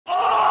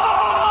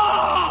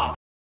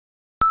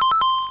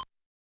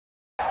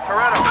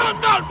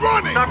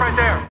me! Stop right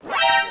there!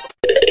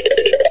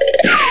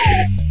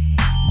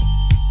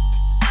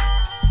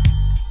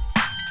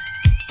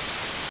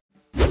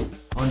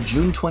 On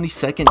June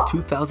 22nd,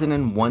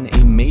 2001,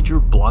 a major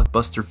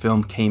blockbuster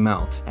film came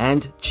out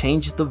and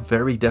changed the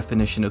very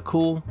definition of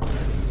cool,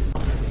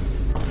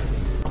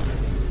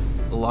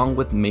 along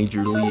with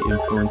majorly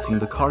influencing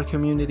the car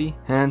community,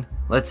 and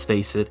let's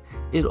face it,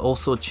 it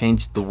also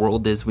changed the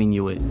world as we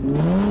knew it.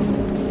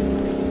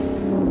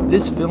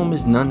 This film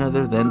is none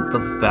other than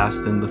The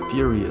Fast and the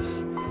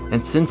Furious,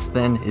 and since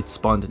then it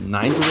spawned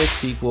 9 direct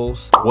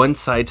sequels, 1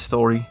 side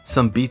story,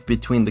 some beef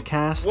between the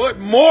cast. What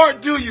more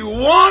do you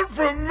want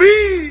from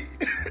me?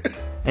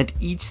 And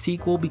each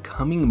sequel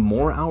becoming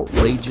more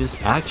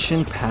outrageous,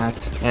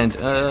 action-packed, and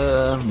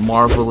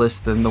marvelous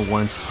than the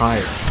ones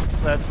prior.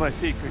 That's my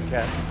secret,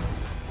 Cat.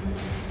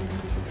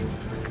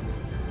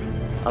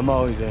 I'm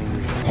always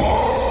angry.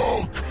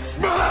 Hulk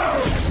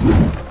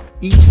smash!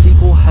 Each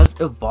sequel has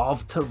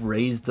evolved to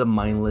raise the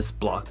mindless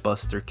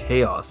blockbuster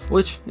chaos,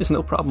 which is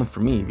no problem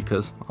for me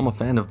because I'm a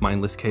fan of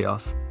mindless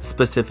chaos,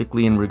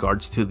 specifically in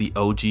regards to the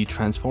OG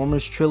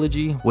Transformers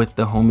trilogy with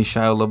the homie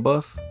Shia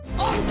LaBeouf.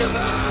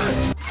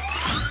 Optimus!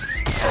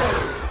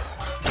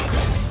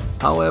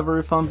 However,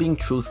 if I'm being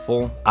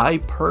truthful, I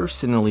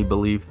personally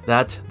believe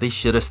that they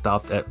should have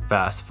stopped at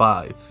Fast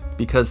 5.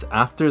 Because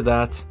after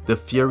that, the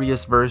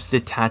Furious verse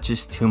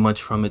detaches too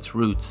much from its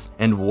roots.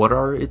 And what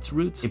are its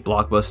roots? A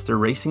blockbuster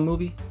racing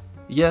movie?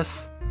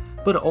 Yes,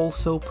 but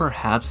also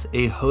perhaps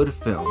a hood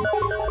film.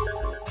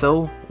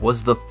 So,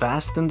 was The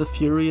Fast and the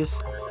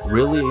Furious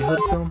really a hood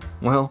film?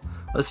 Well,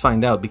 let's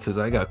find out because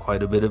I got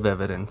quite a bit of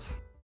evidence.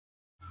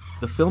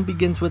 The film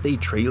begins with a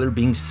trailer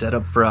being set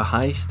up for a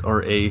heist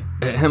or a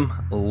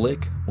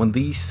lick when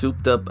these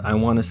souped up, I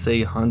wanna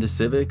say Honda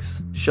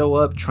Civics, show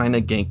up trying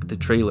to gank the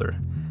trailer.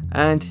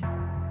 And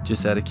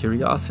just out of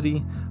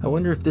curiosity, I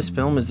wonder if this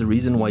film is the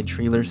reason why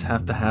trailers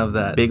have to have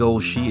that big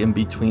old sheet in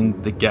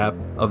between the gap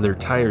of their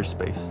tire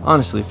space.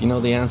 Honestly, if you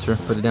know the answer,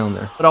 put it down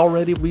there. But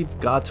already we've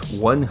got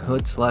one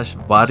hood slash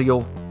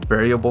barrio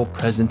variable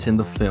present in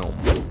the film: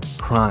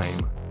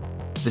 crime.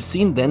 The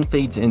scene then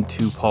fades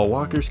into Paul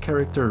Walker's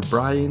character,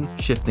 Brian,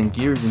 shifting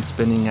gears and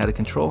spinning out of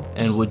control,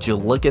 and would you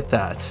look at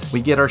that,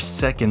 we get our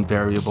second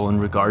variable in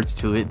regards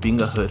to it being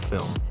a hood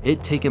film,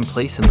 it taking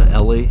place in the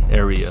LA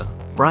area.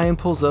 Brian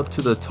pulls up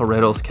to the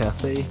Toretto's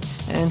Cafe,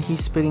 and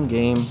he's spitting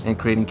game and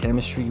creating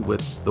chemistry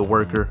with the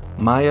worker,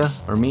 Maya,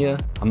 or Mia.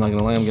 I'm not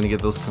gonna lie, I'm gonna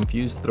get those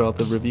confused throughout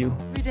the review.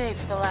 Every day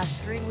for the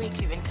last 3 weeks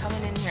you've been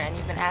coming in here and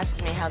you've been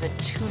asking me how the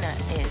tuna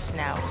is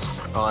now.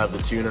 I'll have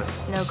the tuna.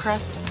 No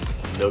crust?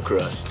 No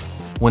crust.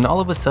 When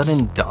all of a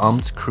sudden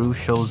Dom's crew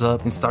shows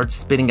up and starts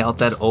spitting out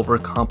that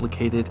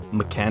overcomplicated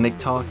mechanic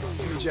talk.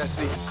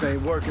 Jesse, say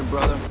working,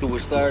 brother. We'll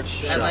start.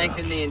 That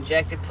lengthen the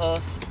injected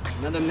pulse.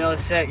 Another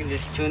millisecond,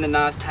 just tune the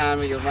NOS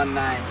timer, you'll run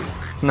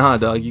 9s. Nah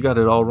dog, you got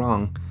it all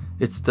wrong.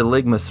 It's the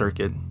Ligma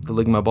circuit, the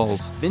Ligma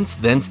balls. Vince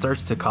then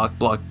starts to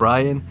cockblock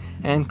Brian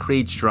and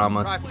creates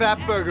drama. Try Fat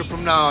Burger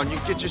from now on. You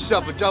can get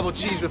yourself a double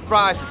cheese with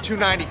fries for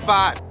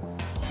 $2.95.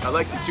 I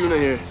like the tuna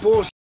here.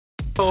 Bullshit.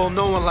 Oh,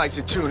 no one likes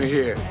a tuna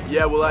here.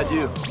 Yeah, well I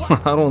do.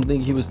 I don't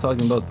think he was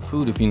talking about the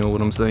food, if you know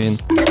what I'm saying.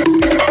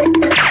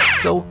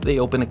 So they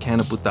open a can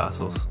of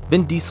putazos.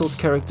 Vin Diesel's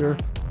character,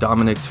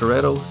 Dominic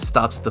Toretto,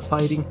 stops the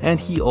fighting, and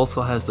he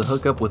also has the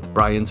hookup with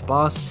Brian's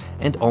boss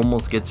and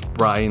almost gets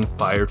Brian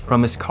fired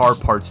from his car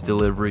parts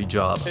delivery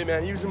job. Hey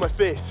man, he was in my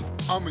face.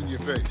 I'm in your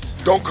face.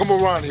 Don't come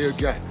around here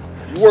again.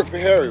 You work for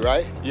Harry,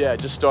 right? Yeah, I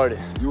just started.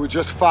 You were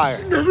just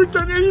fired. Never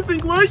done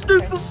anything like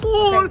this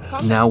before.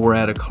 Now we're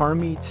at a car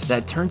meet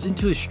that turns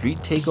into a street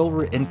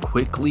takeover and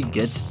quickly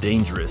gets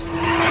dangerous.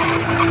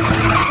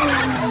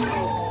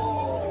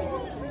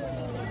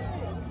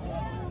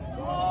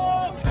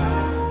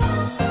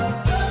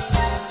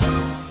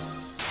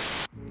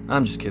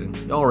 I'm just kidding.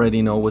 You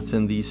already know what's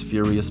in these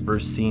Furious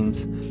verse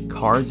scenes: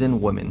 cars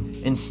and women.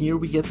 And here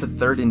we get the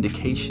third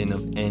indication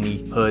of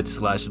any hood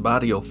slash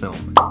barrio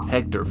film: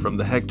 Hector from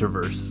the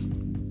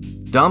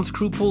Hectorverse. Dom's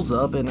crew pulls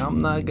up, and I'm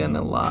not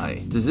gonna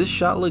lie, does this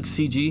shot look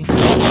CG?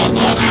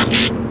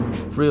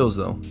 For reals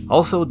though.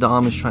 Also,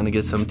 Dom is trying to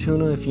get some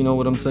tuna, if you know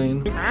what I'm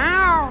saying.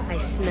 I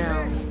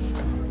smell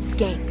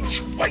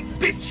skanks. White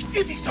bitch,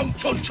 give me some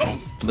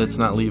chon-chon. Let's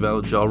not leave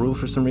out Ja Rule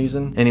for some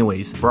reason.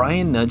 Anyways,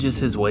 Brian nudges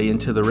his way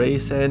into the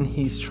race and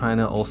he's trying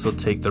to also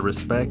take the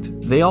respect.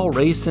 They all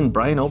race and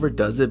Brian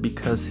overdoes it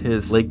because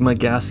his Ligma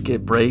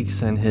gasket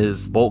breaks and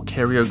his bolt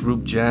carrier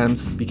group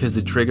jams because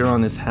the trigger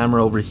on his hammer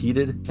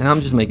overheated. And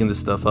I'm just making this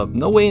stuff up.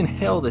 No way in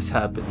hell this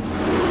happens.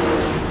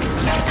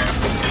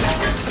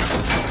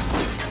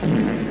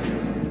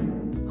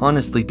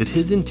 Honestly, did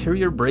his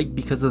interior break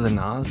because of the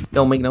NOS?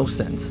 Don't make no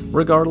sense.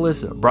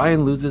 Regardless,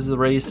 Brian loses the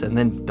race and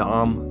then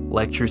Dom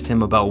lectures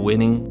him about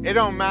winning. It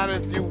don't matter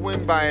if you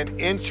win by an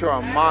inch or a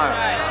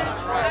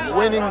mile.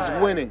 Winning's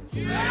winning.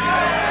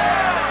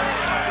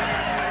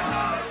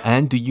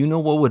 And do you know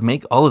what would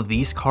make all of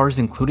these cars,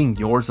 including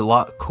yours, a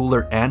lot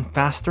cooler and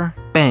faster?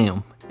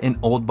 Bam! An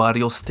old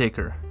barrio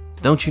sticker.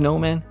 Don't you know,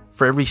 man?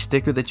 For every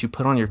sticker that you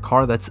put on your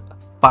car, that's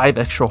 5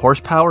 extra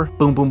horsepower,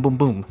 boom, boom, boom,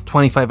 boom,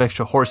 25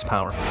 extra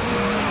horsepower.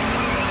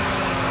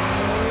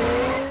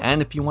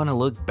 And if you want to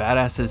look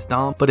badass as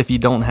Dom, but if you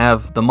don't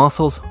have the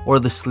muscles or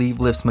the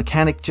sleeveless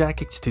mechanic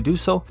jackets to do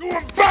so, You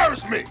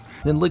embarrass me!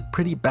 then look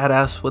pretty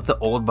badass with the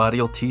Old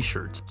Barrio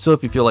t-shirts. So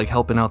if you feel like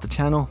helping out the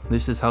channel,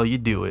 this is how you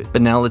do it.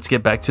 But now let's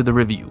get back to the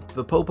review.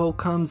 The Popo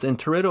comes and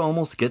Toretto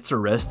almost gets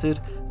arrested,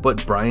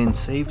 but Brian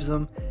saves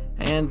him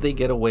and they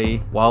get away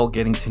while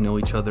getting to know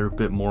each other a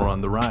bit more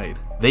on the ride.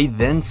 They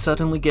then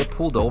suddenly get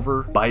pulled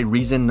over by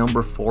reason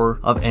number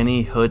 4 of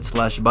any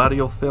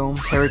hood/barrio film,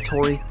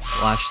 territory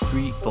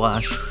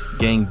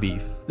 /street/gang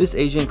beef. This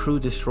Asian crew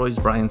destroys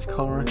Brian's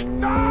car.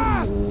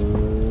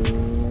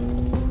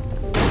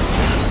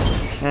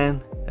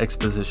 And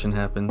exposition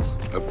happens.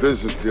 A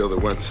business deal that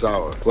went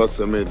sour. Plus,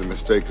 I made the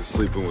mistake of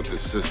sleeping with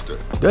his sister.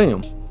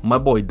 Damn, my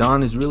boy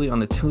Don is really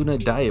on a tuna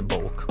diet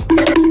bulk.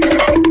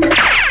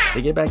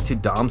 They get back to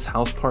Dom's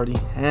house party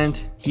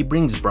and he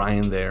brings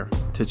Brian there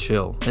to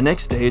chill. The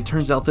next day it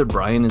turns out that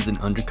Brian is an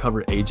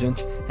undercover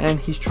agent and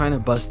he's trying to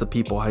bust the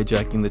people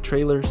hijacking the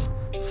trailers,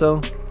 so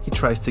he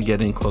tries to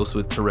get in close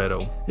with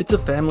Toretto. It's a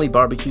family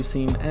barbecue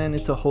scene and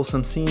it's a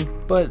wholesome scene,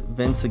 but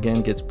Vince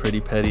again gets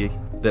pretty petty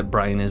that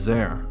Brian is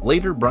there.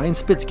 Later, Brian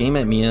spits game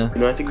at Mia.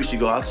 No, I think we should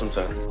go out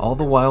sometime. All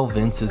the while,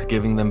 Vince is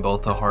giving them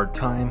both a hard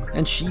time,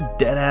 and she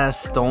deadass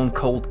stone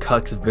cold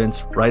cucks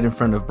Vince right in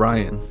front of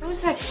Brian. What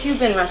was that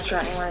Cuban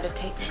restaurant you wanted to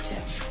take me to?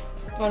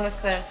 The one with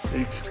the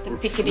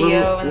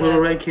picadillo and the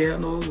red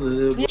candles,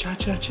 the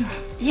cha-cha-cha.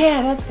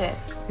 Yeah, that's it.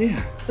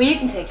 Yeah. Well, you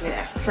can take me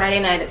there. Friday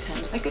night at 10.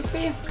 Is that good for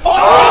you?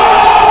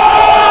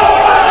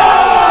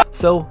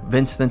 So,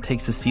 Vince then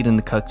takes a seat in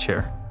the cuck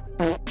chair.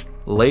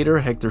 Later,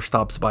 Hector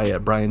stops by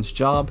at Brian's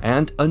job,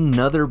 and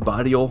another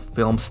barrio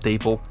film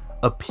staple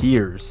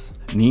appears.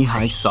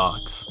 Knee-high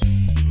socks.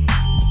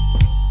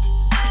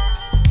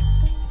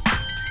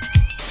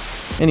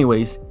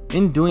 Anyways,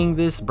 in doing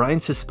this,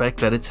 Brian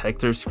suspects that it's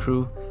Hector's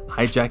crew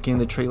hijacking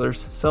the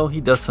trailers, so he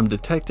does some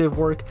detective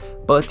work,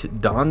 but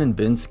Don and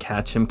Vince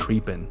catch him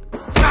creeping.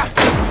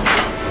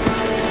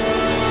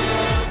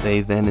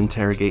 They then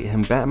interrogate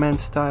him Batman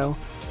style.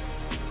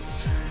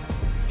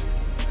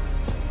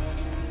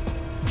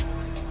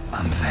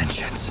 I'm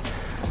vengeance.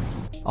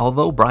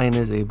 Although Brian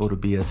is able to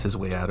BS his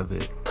way out of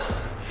it.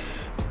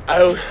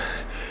 I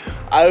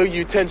owe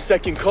you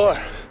 10-second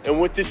car. And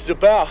what this is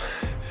about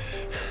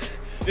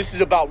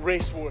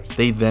race wars.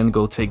 They then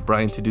go take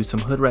Brian to do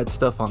some hood rat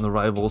stuff on the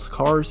rivals'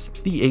 cars.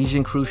 The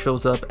Asian crew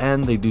shows up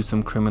and they do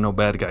some criminal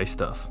bad guy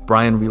stuff.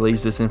 Brian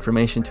relays this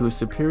information to his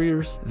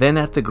superiors. Then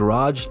at the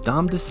garage,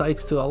 Dom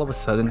decides to all of a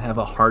sudden have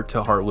a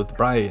heart-to-heart with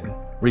Brian,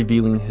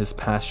 revealing his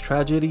past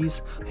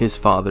tragedies, his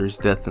father's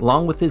death,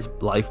 along with his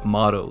life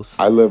mottos.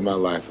 I live my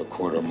life a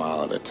quarter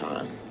mile at a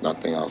time.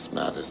 Nothing else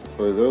matters.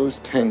 For those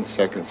 10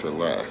 seconds or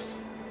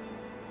less,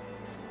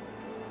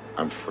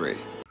 I'm free.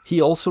 He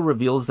also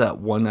reveals that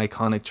one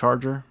iconic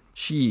Charger.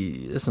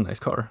 She is a nice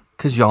car.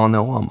 Cause y'all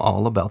know I'm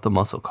all about the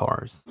muscle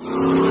cars.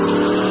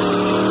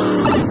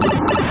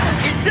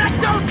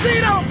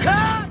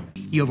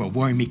 You're a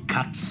wormy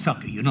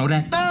cocksucker, you know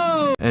that?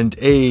 No! And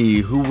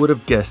who would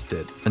have guessed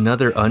it?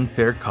 Another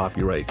unfair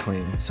copyright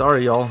claim.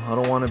 Sorry y'all, I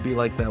don't want to be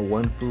like that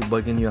one fool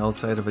bugging you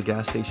outside of a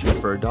gas station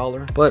for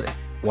 $1, but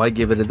why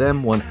give it to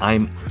them when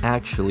I'm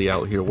actually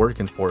out here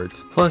working for it?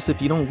 Plus, if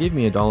you don't give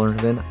me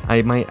 $1, then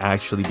I might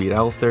actually be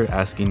out there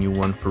asking you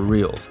one for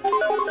reals.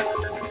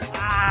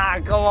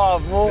 Come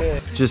on, fool.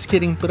 Just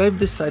kidding, but I've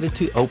decided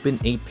to open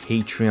a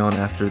Patreon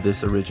after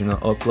this original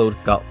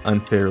upload got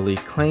unfairly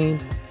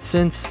claimed,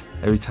 since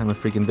every time a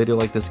freaking video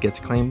like this gets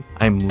claimed,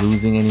 I'm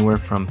losing anywhere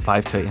from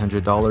 $500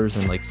 to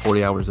 $800 in like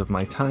 40 hours of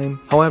my time.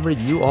 However,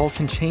 you all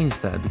can change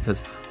that,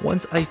 because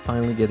once I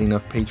finally get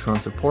enough Patreon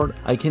support,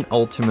 I can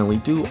ultimately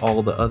do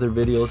all the other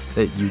videos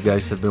that you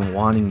guys have been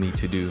wanting me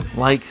to do,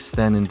 like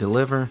Stand and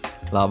Deliver,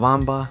 La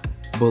Bamba,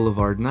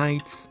 Boulevard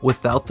Nights,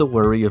 without the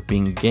worry of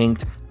being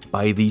ganked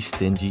by these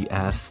stingy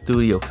ass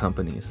studio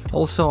companies.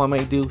 Also, I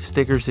might do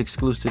stickers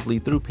exclusively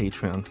through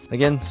Patreon.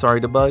 Again, sorry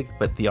to bug,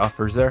 but the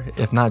offer's there.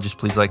 If not, just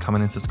please like,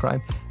 comment, and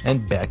subscribe.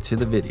 And back to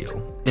the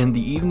video. In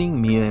the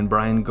evening, Mia and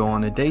Brian go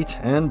on a date,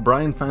 and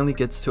Brian finally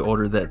gets to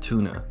order that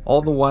tuna.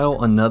 All the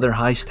while, another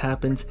heist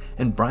happens,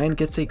 and Brian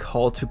gets a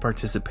call to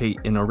participate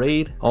in a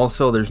raid.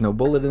 Also, there's no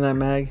bullet in that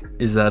mag.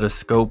 Is that a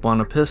scope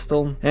on a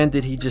pistol? And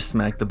did he just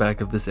smack the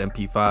back of this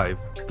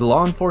MP5? The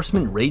law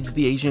enforcement raids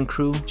the Asian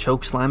crew,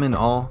 chokeslam and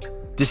all.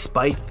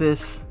 Despite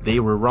this, they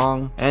were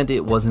wrong, and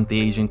it wasn't the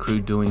Asian crew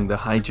doing the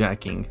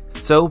hijacking.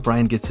 So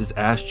Brian gets his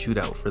ass chewed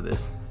out for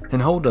this.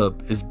 And hold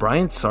up, is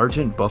Brian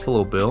Sergeant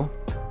Buffalo Bill?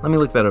 Let me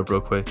look that up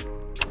real quick.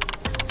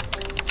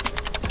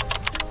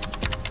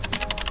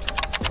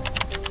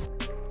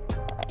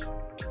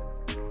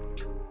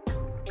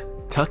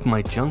 Tuck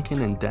my junk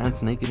in and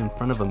dance naked in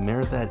front of a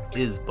mare, that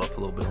is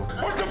Buffalo Bill.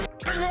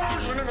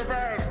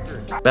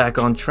 Back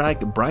on track,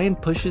 Brian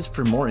pushes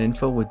for more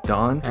info with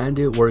Don, and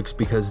it works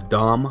because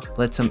Dom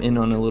lets him in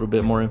on a little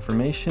bit more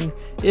information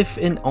if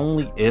and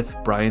only if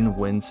Brian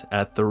wins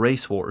at the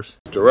race wars.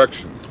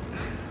 Directions.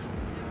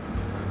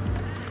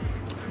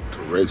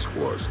 for race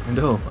wars. And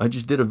oh, I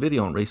just did a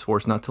video on race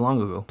wars not too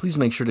long ago. Please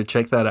make sure to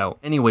check that out.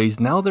 Anyways,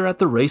 now they're at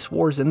the race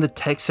wars and the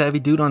tech-savvy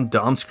dude on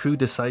Dom's crew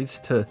decides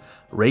to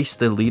race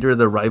the leader of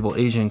the rival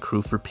Asian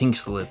crew for pink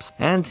slips.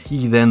 And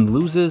he then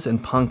loses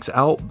and punks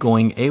out,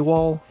 going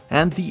AWOL.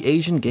 And the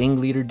Asian gang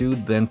leader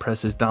dude then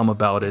presses Dom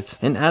about it.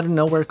 And out of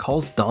nowhere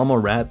calls Dom a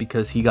rat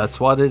because he got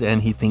swatted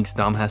and he thinks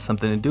Dom has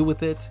something to do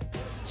with it.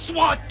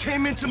 SWAT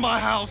came into my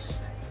house,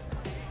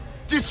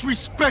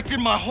 disrespected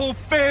my whole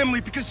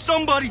family because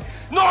somebody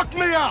knocked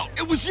me out.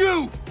 It was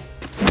you.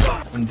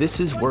 And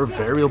this is where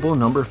variable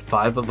number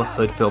 5 of a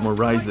hood film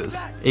arises,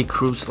 a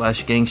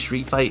crew/gang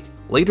street fight.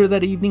 Later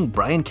that evening,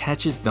 Brian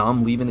catches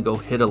Dom leaving to go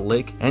hit a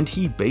lick, and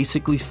he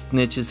basically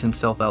snitches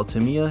himself out to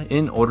Mia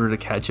in order to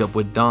catch up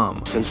with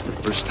Dom. Since the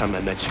first time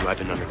I met you, I've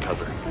been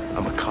undercover.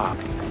 I'm a cop.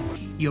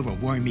 You're a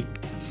wormy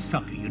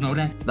sucker, you know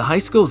that? The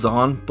heist goes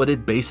on, but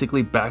it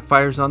basically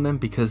backfires on them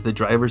because the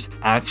drivers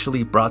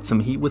actually brought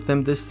some heat with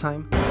them this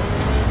time.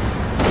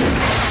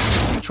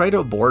 Try to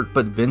abort,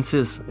 but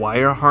Vince's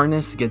wire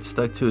harness gets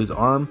stuck to his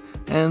arm,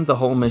 and the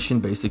whole mission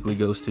basically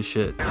goes to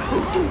shit.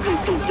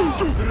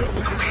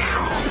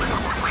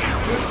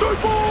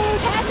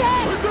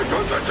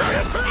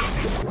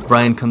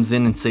 Brian comes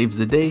in and saves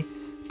the day,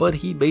 but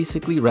he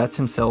basically rats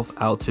himself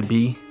out to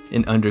be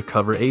an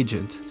undercover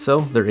agent, so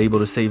they're able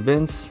to save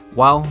Vince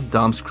while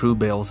Dom's crew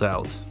bails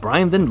out.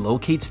 Brian then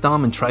locates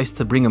Dom and tries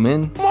to bring him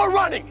in. More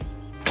running!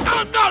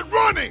 I'm not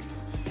running!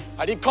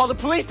 I didn't call the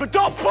police, but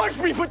don't push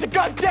me! Put the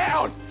gun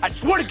down! I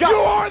swear to God! You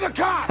are the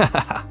cop!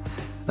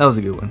 That was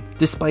a good one.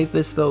 Despite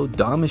this though,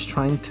 Dom is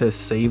trying to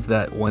save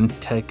that one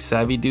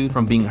tech-savvy dude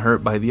from being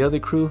hurt by the other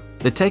crew.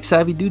 The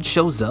tech-savvy dude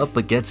shows up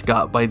but gets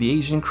got by the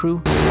Asian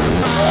crew.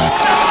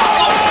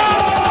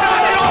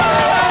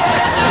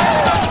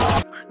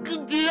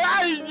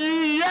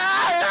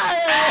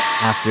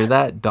 After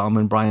that, Dom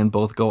and Brian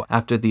both go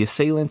after the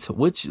assailants,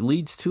 which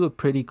leads to a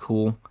pretty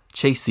cool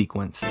chase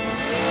sequence.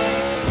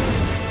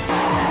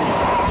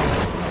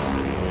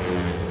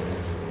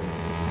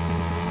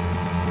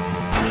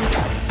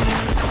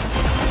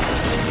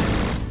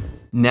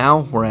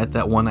 Now we're at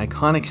that one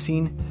iconic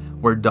scene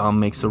where Dom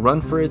makes a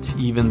run for it,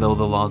 even though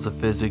the laws of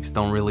physics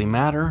don't really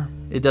matter.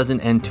 It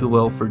doesn't end too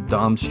well for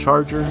Dom's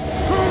charger.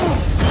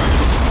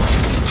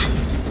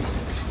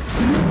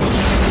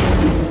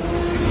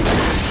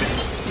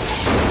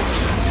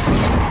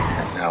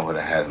 That's not what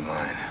I had in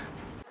mind.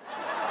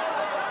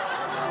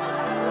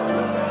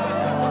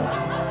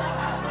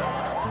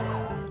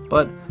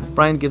 But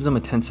Brian gives him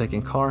a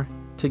 10-second car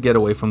to get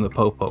away from the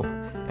popo,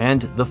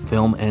 and the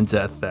film ends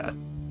at that.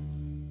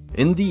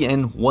 In the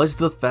end, was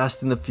The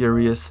Fast and the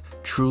Furious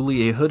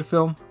truly a hood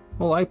film?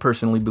 Well, I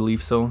personally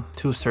believe so,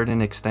 to a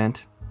certain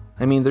extent.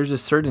 I mean, there's a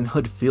certain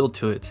hood feel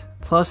to it.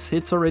 Plus,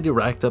 it's already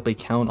racked up a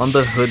count on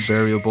the hood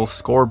variable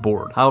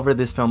scoreboard. However,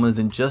 this film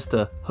isn't just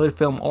a hood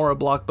film or a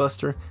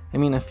blockbuster. I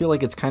mean, I feel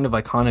like it's kind of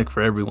iconic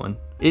for everyone.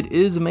 It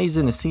is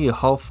amazing to see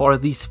how far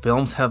these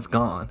films have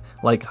gone.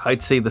 Like,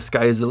 I'd say the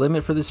sky is the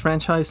limit for this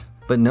franchise,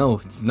 but no,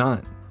 it's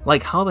not.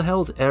 Like, how the hell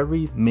is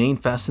every main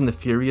Fast and the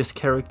Furious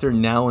character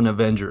now an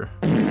Avenger?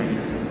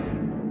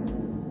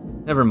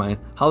 Never mind,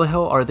 how the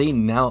hell are they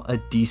now a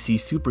DC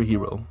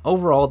superhero?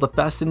 Overall, The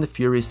Fast and the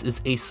Furious is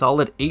a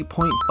solid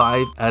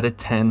 8.5 out of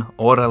 10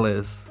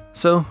 orales.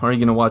 So, are you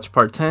gonna watch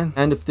part 10?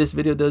 And if this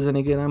video does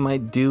any good, I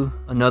might do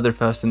another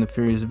Fast and the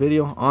Furious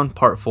video on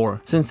part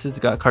 4, since it's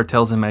got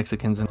cartels and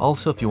Mexicans. And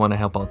also, if you want to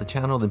help out the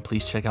channel, then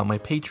please check out my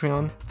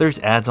Patreon. If there's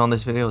ads on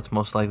this video, it's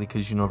most likely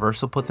because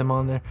Universal put them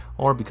on there,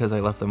 or because I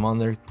left them on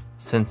there,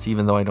 since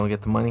even though I don't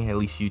get the money, at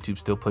least YouTube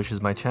still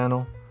pushes my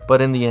channel.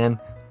 But in the end,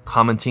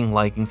 commenting,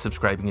 liking,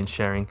 subscribing, and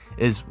sharing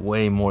is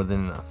way more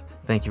than enough.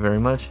 Thank you very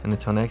much, and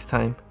until next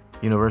time,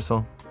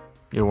 Universal,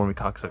 you're a wormy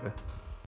cocksucker.